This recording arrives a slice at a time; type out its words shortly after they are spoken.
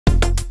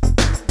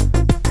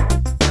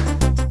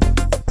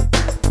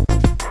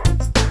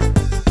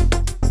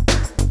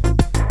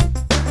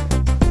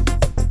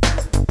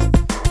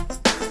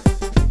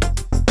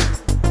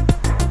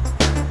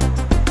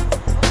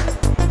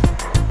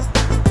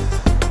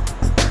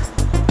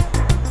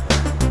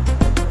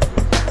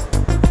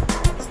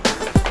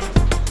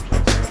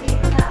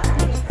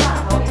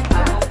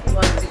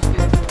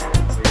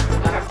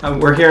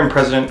We're here in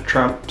President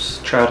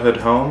Trump's childhood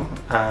home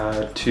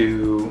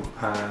to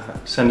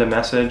send a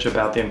message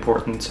about the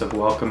importance of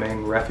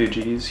welcoming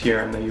refugees here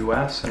in the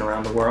U.S. and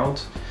around the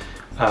world.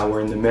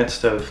 We're in the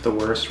midst of the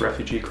worst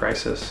refugee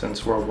crisis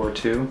since World War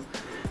II,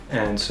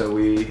 and so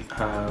we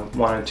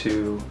wanted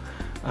to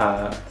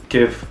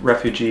give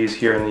refugees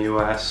here in the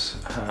U.S.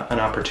 An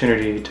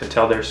opportunity to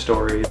tell their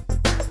stories.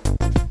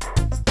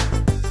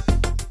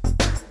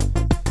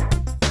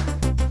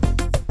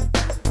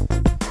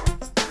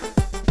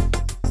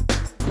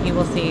 You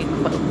will see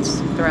quotes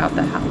throughout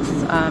the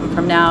house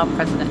from now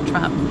President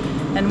Trump.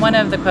 And one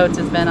of the quotes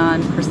has been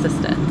on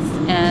persistence.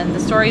 And the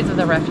stories of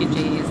the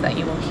refugees that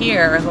you will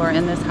hear who are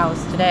in this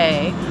house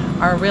today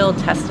are real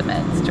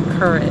testaments to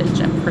courage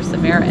and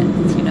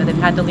perseverance. You know, they've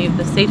had to leave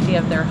the safety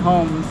of their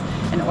homes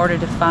in order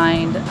to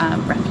find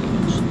refuge.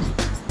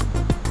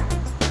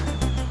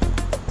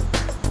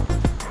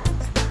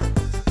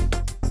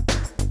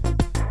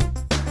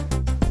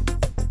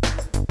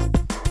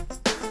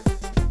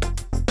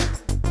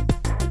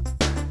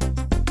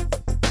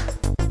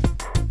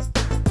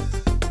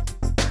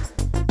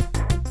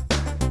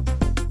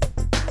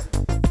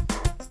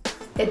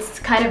 It's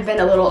kind of been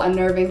a little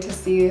unnerving to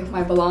see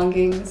my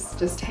belongings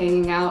just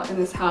hanging out in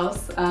this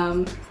house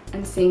and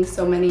seeing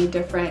so many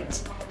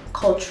different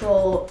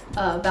cultural,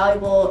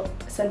 valuable,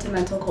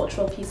 sentimental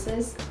cultural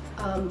pieces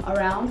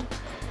around.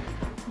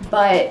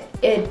 But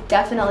it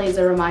definitely is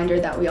a reminder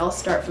that we all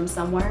start from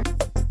somewhere.